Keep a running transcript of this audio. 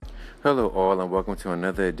Hello, all, and welcome to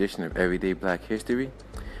another edition of Everyday Black History,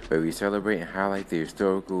 where we celebrate and highlight the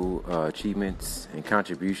historical achievements and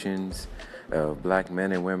contributions of black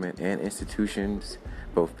men and women and institutions,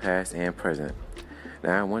 both past and present.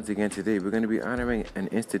 Now, once again, today we're going to be honoring an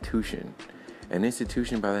institution by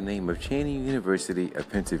the name of Cheyney University of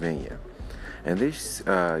Pennsylvania. And this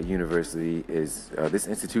this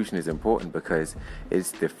institution is important because it's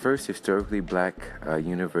the first historically black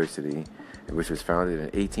university, which was founded in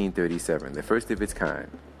 1837, the first of its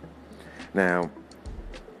kind. Now,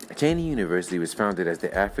 Cheyney University was founded as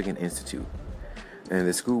the African Institute, and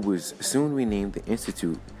the school was soon renamed the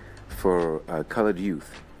Institute for Colored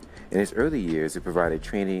Youth. In its early years, it provided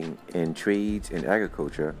training in trades and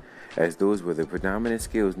agriculture, as those were the predominant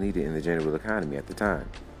skills needed in the general economy at the time.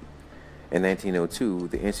 In 1902,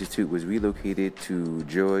 the Institute was relocated to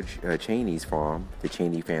George Cheyney's farm. The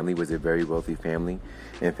Cheyney family was a very wealthy family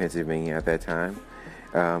in Pennsylvania at that time.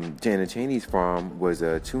 Janet Cheyney's farm was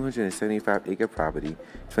a 275-acre property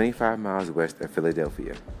 25 miles west of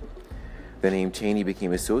Philadelphia. The name Cheyney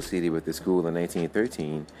became associated with the school in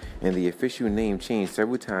 1913, and the official name changed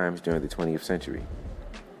several times during the 20th century.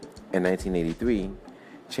 In 1983,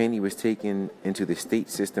 Cheyney was taken into the state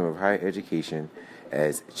system of higher education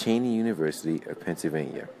as Cheyney University of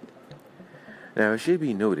Pennsylvania. Now, it should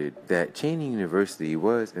be noted that Cheyney University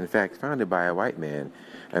was, in fact, founded by a white man,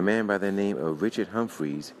 a man by the name of Richard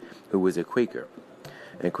Humphreys, who was a Quaker.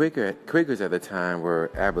 And Quakers at the time were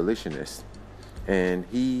abolitionists, and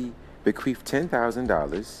he bequeathed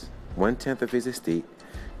 $10,000, 1/10 of his estate,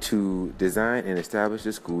 to design and establish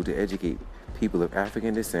a school to educate people of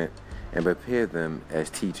African descent and prepare them as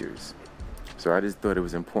teachers. So I just thought it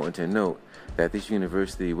was important to note that this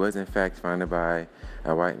university was in fact founded by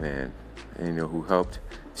a white man, who helped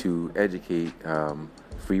to educate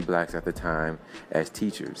free blacks at the time as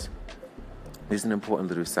teachers. This is an important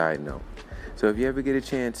little side note. So if you ever get a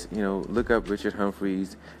chance, look up Richard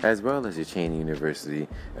Humphreys as well as the Cheyney University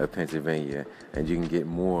of Pennsylvania, and you can get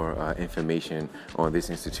more information on this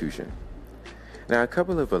institution. Now, a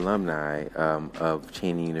couple of alumni of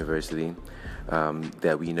Cheyney University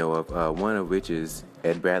that we know of, one of which is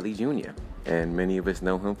Ed Bradley Jr., and many of us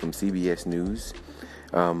know him from CBS News,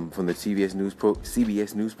 from the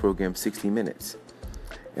CBS News program 60 Minutes.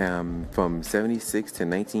 From 76 to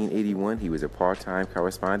 1981, he was a part-time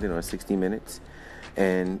correspondent on 60 Minutes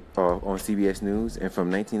and on CBS News, and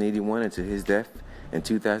from 1981 until his death in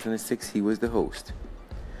 2006, he was the host.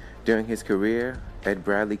 During his career, Ed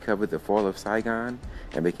Bradley covered the fall of Saigon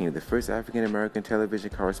and became the first African-American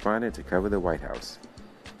television correspondent to cover the White House.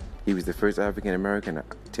 He was the first African-American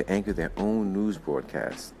to anchor their own news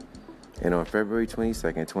broadcast. And on February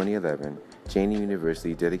 22, 2011, Cheyney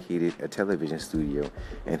University dedicated a television studio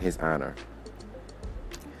in his honor.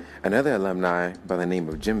 Another alumni by the name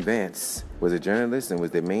of Jim Vance was a journalist and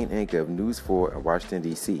was the main anchor of News 4 in Washington,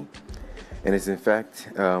 D.C. And it's in fact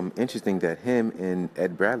interesting that him and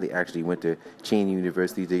Ed Bradley actually went to Cheyney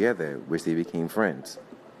University together, which they became friends.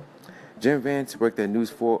 Jim Vance worked at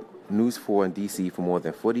News 4 in D.C. for more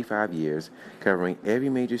than 45 years, covering every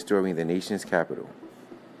major story in the nation's capital.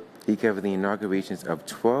 He covered the inaugurations of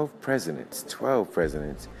 12 presidents,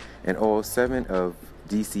 and all 7 of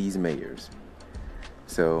D.C.'s mayors.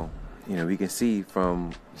 So, we can see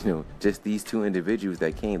from, just these two individuals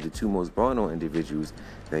that came, the two most well-known individuals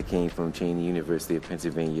that came from Cheyney University of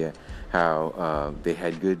Pennsylvania, how they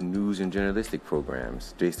had good news and journalistic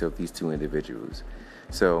programs based off these two individuals.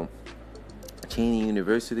 So, Cheyney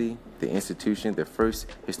University, the institution, the first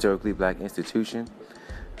historically black institution,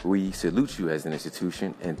 we salute you as an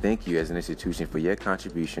institution and thank you as an institution for your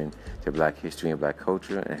contribution to black history and black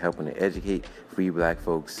culture and helping to educate free black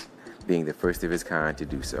folks, being the first of its kind to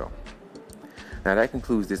do so. Now that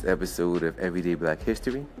concludes this episode of Everyday Black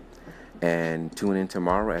History, and tune in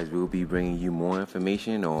tomorrow as we'll be bringing you more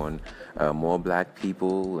information on more black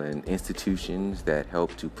people and institutions that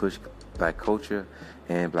help to push black culture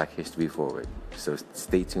and black history forward. So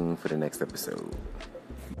stay tuned for the next episode.